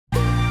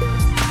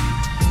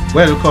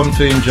Welcome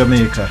to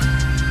InJamaica,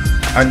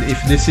 and if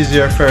this is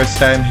your first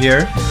time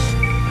here,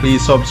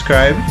 please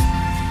subscribe,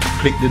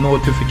 click the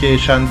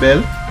notification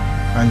bell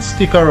and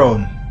stick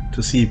around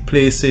to see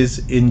places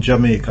in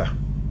Jamaica.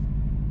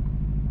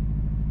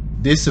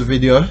 This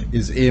video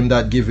is aimed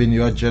at giving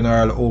you a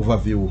general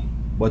overview,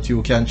 but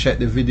you can check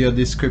the video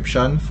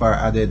description for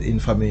added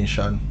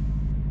information.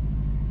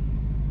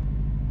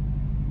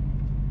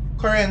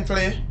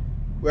 Currently,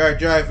 we are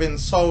driving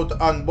south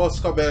on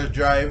Boscobel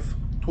Drive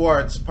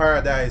towards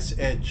Paradise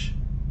Edge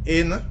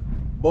in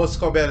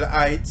Boscobel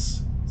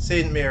Heights,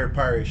 St. Mary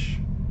Parish.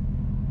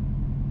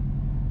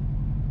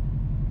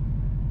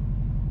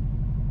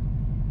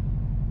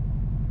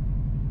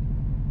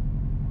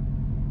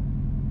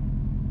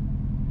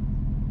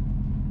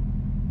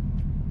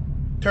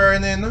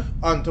 Turning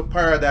onto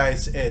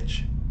Paradise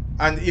Edge,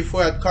 and if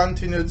we had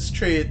continued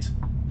straight,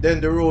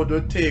 then the road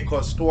would take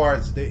us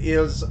towards the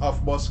Hills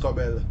of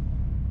Boscobel.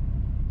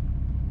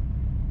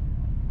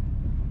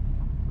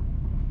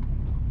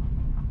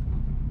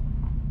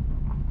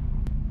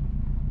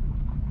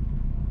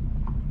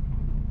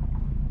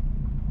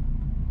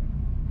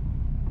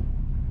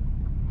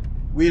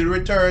 We'll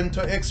return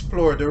to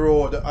explore the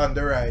road on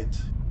the right.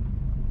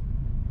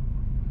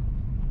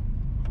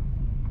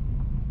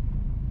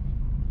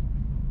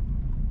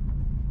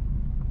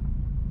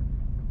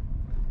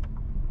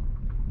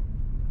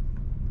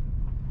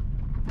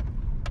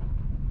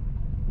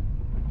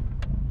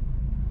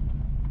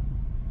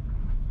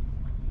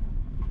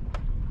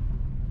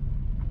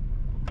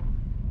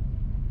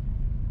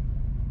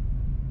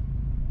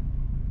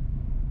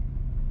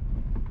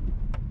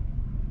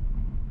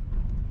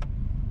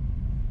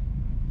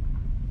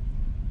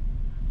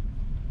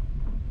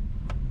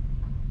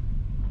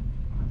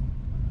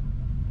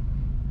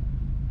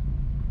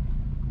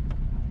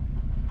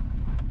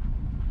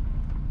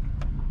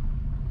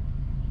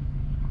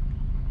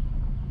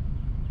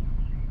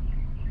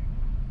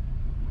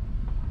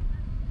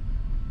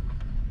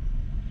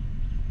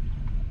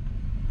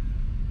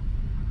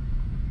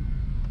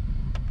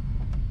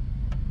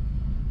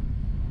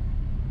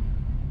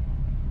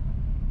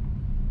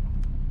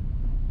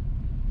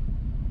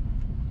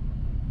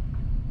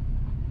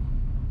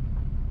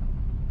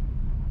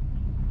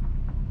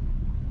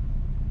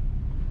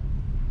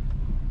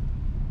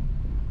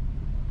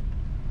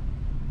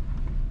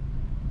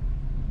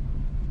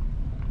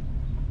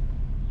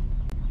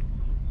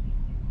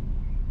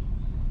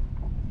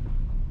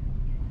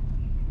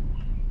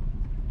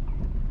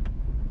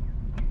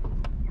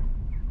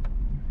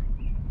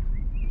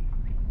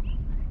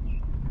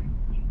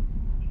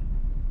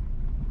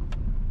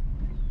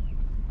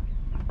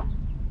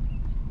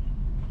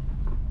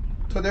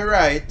 To the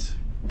right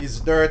is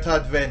Dirt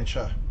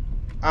Adventure,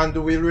 and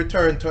we'll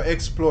return to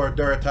explore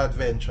Dirt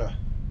Adventure.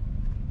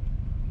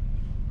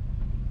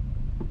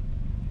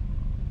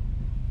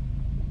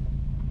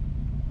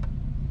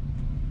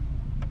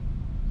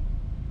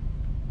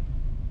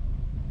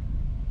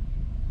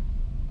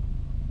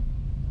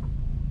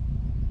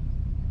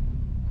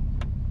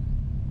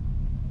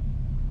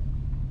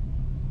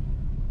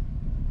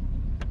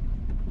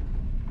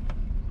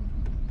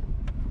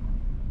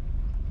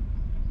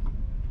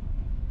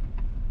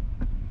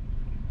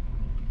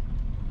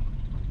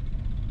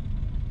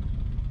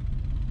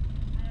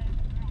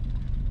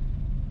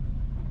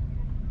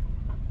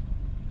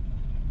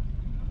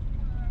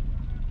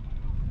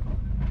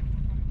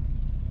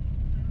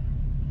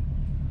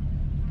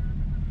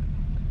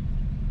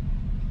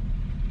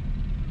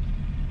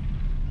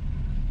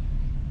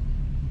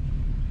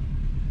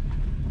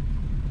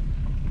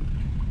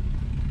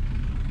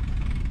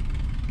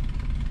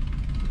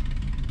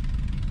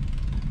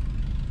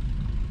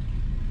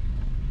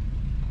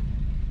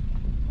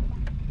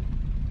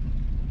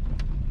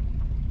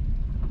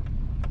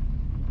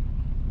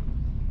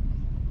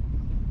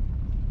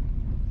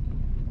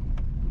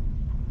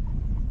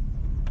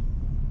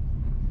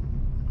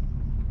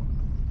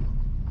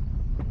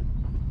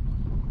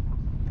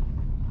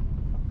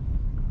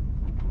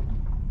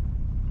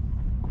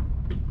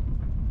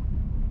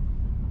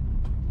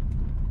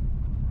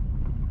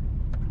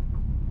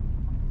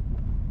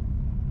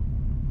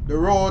 The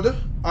road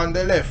on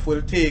the left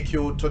will take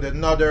you to the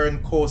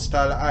Northern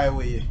Coastal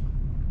Highway.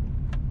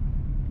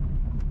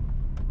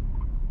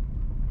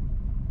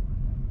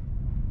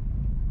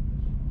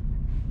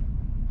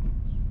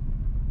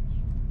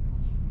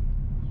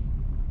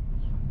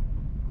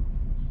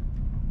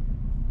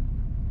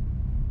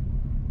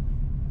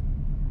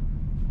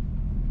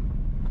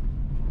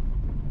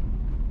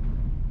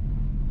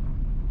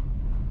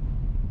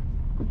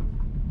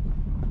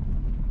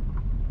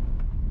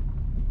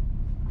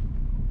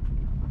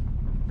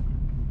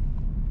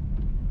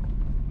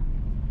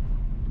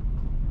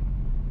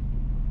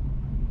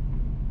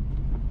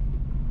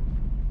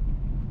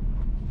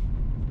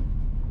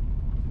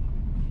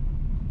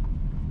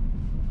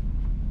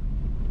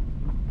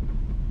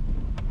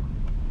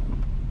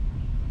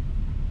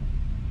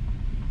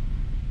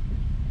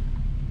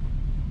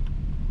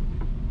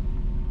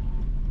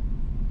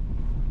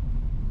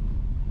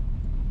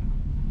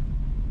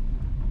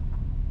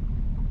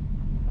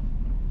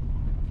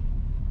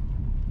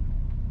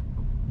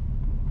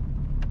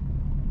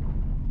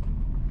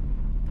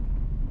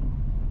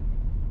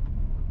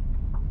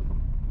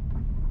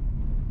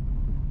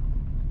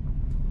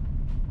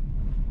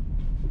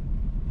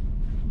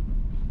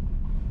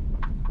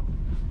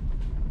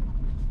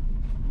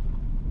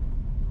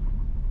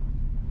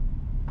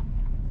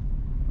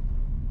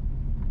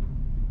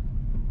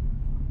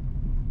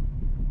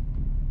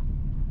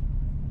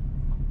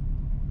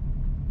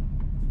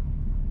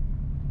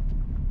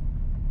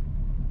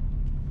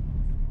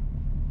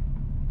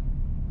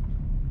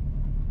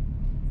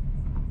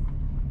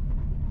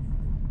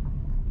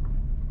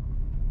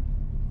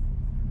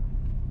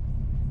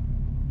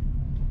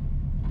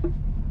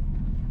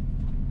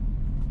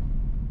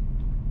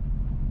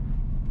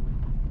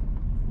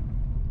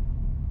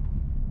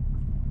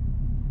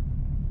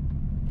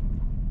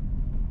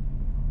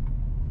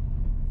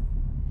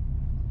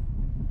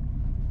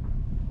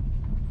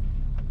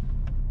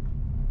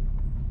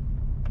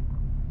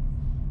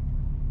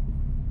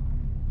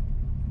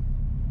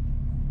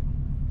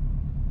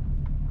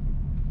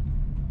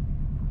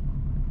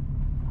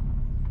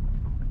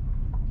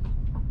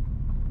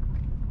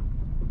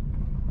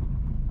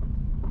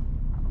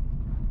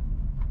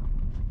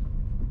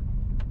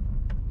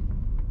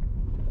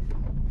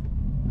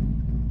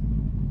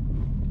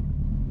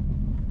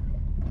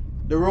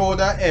 The road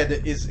ahead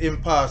is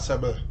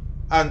impassable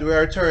and we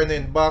are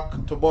turning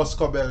back to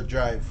Boscobel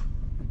Drive.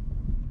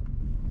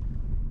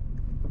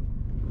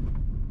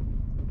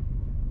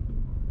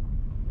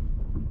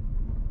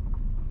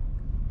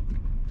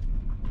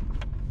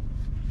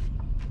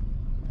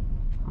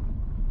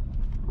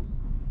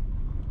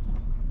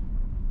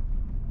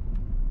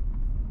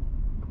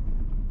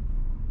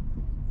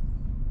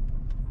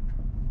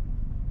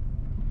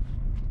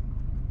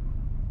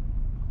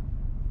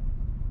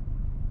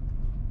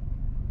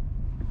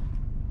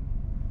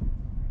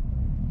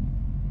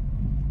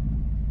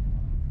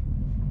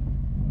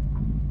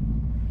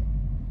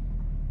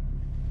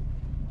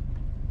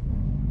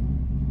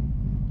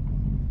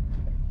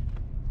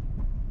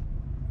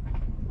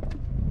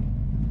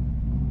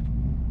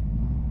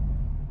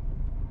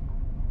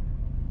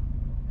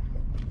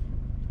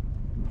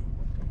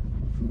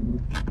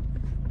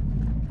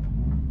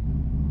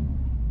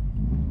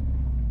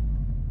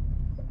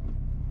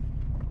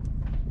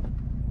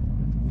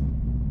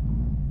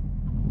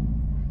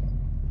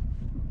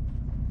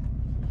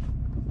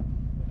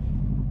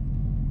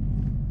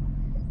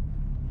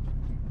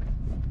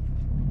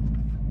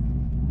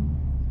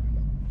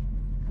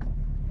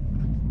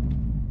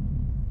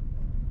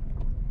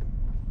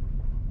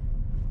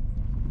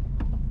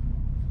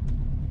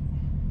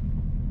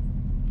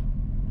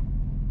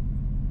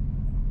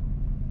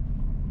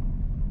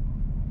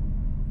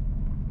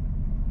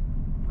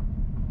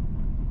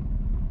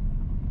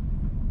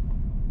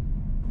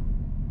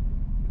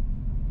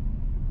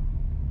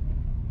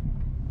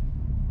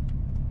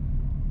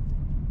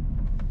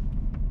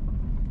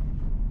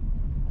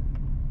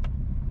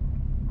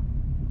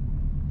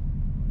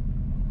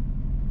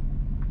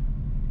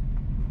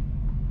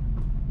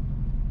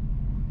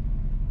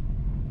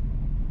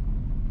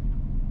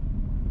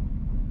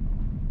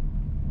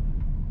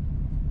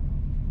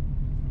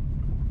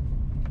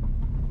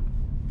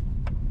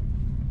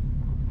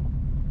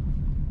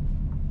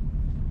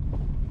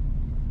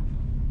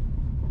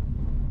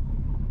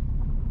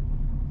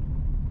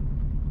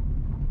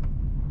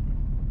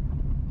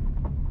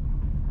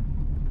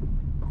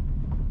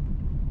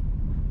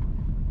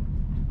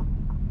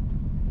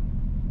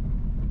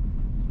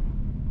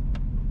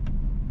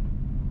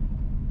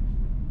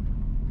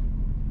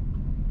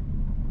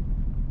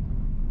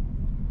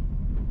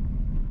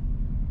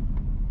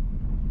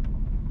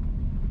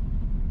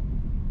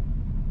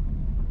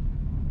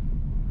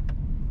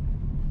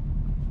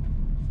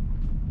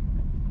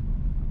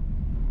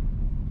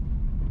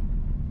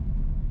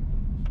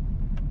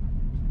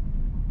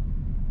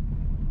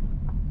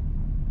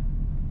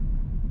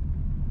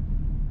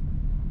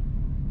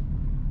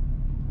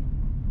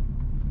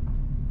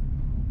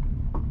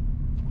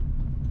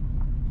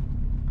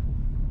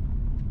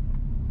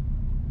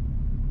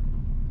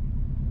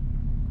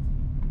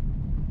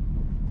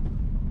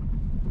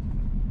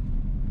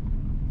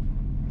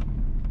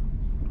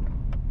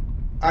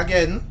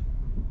 Again,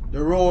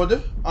 the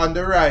road on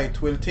the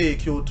right will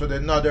take you to the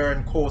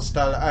Northern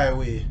Coastal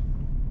Highway.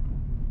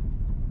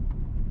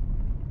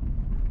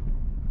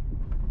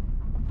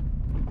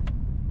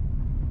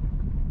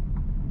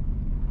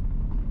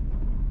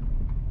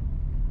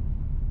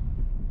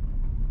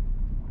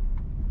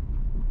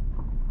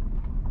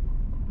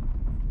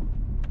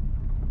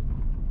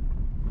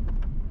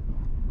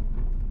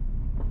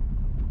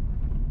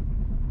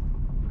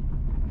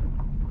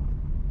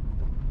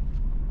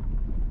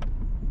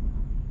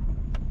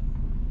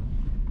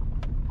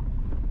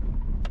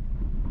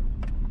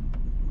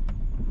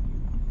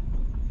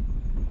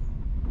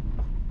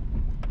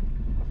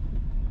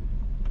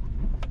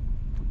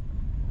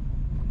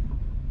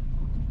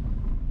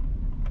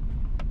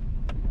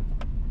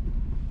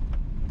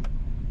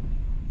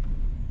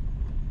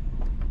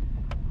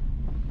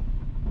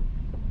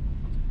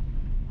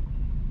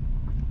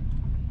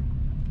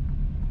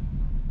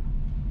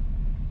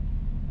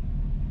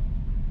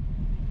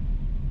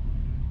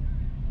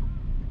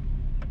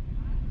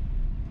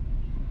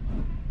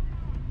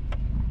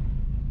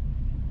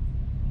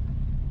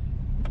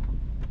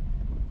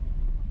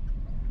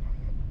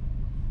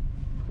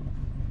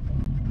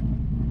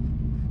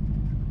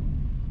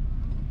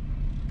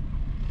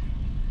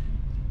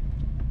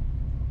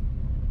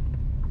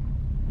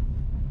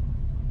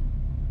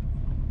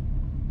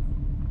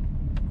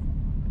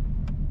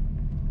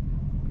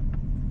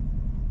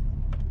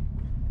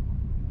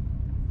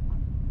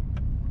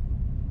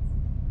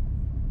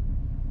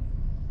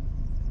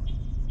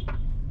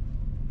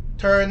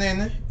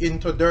 Turning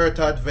into Dirt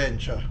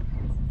Adventure.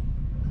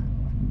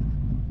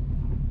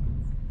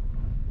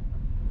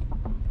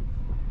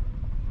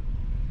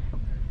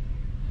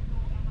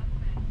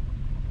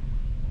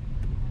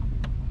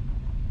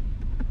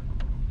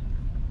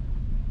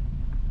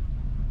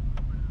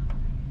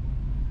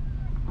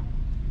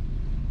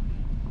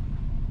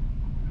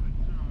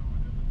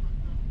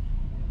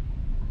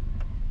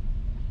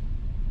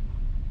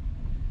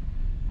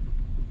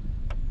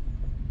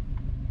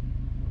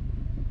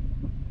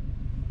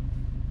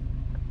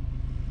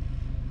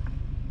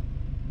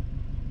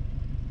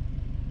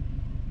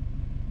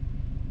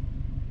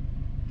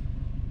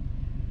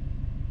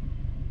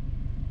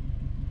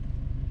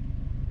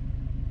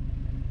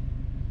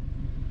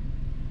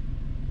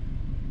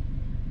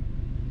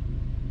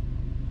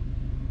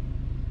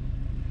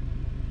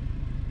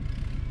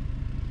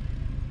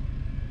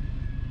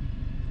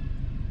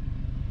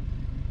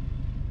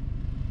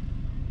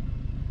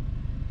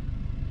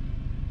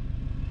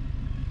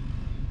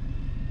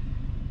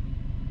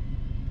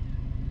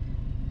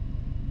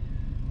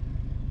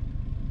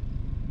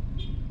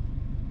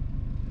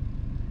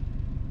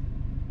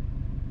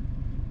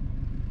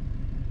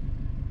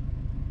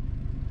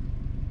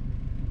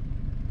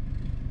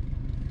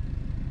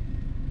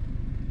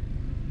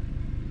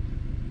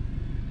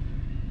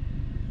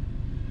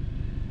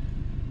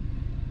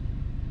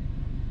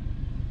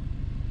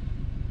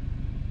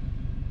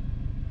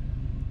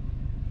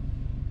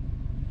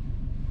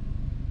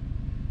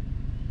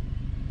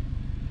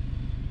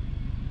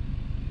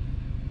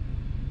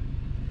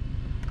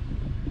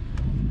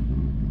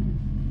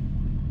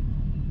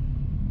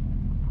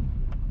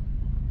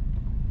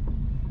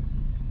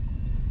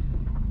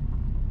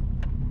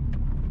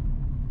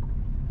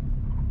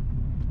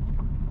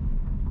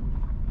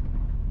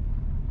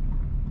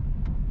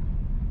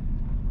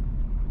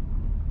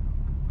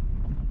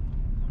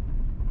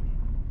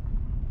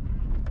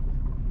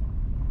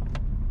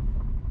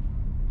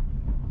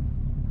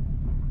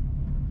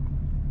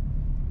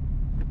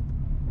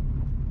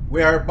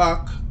 We are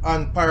back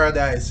on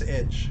Paradise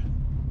Edge.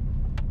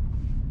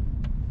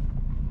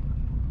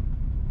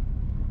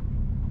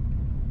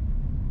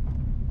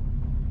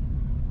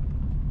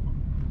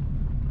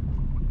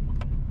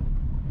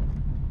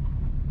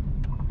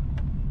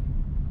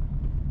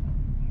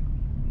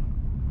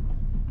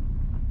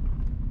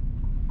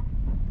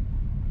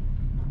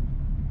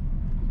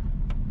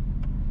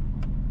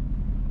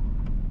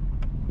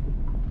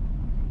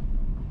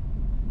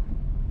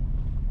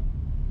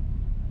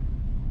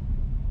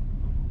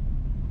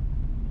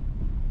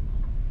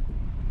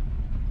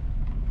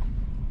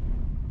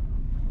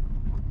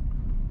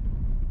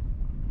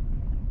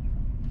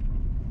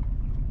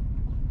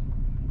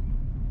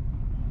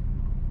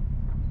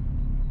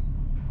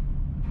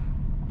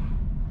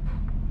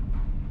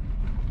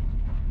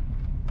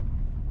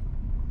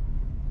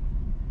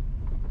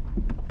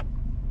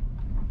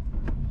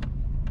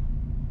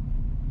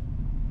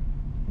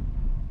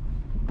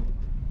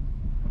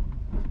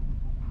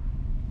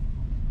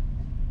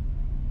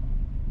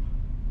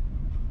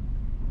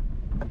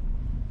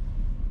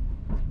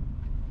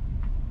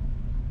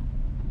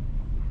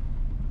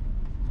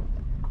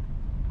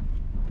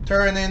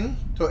 Turning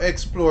to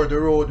explore the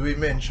road we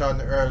mentioned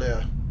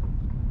earlier.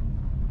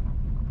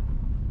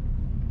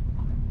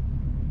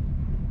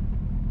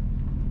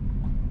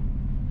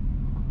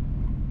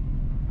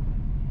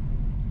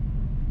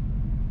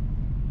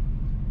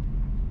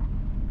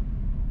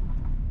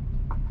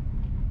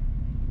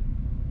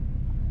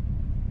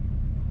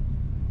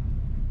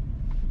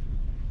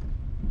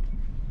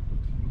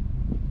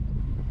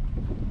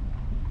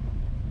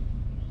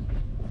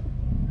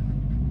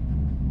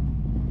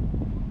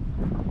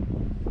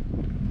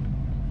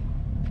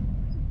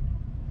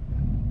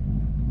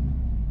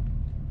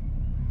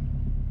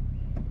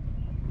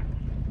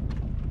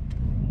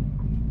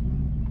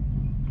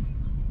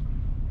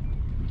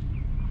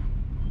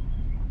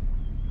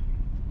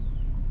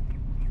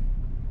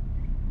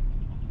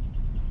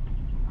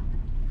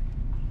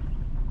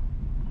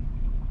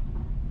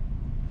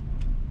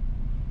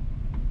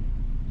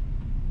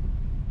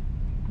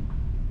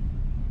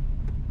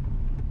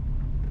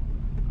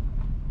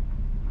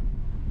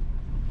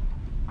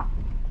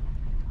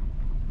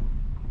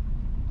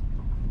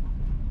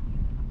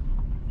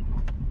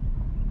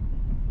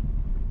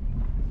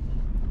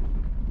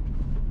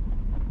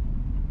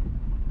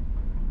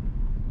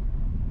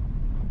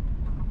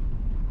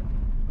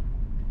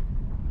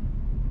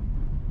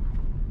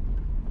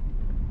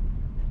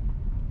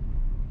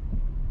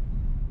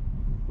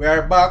 We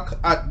are back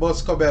at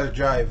Boscobel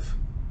Drive.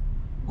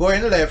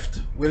 Going left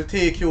will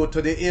take you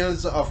to the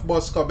Hills of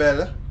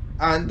Boscobel,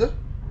 and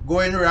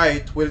going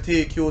right will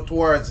take you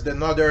towards the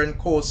Northern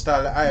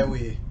Coastal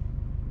Highway.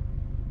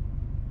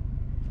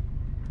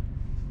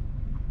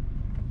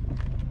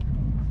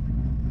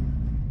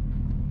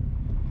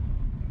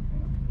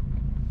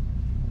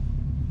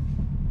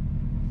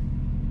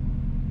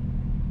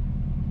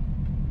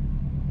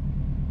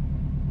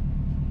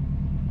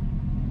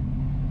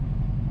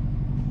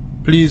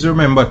 Please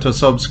remember to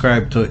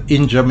subscribe to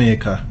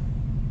InJamaica.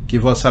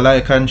 Give us a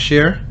like and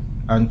share,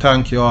 and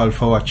thank you all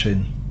for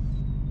watching.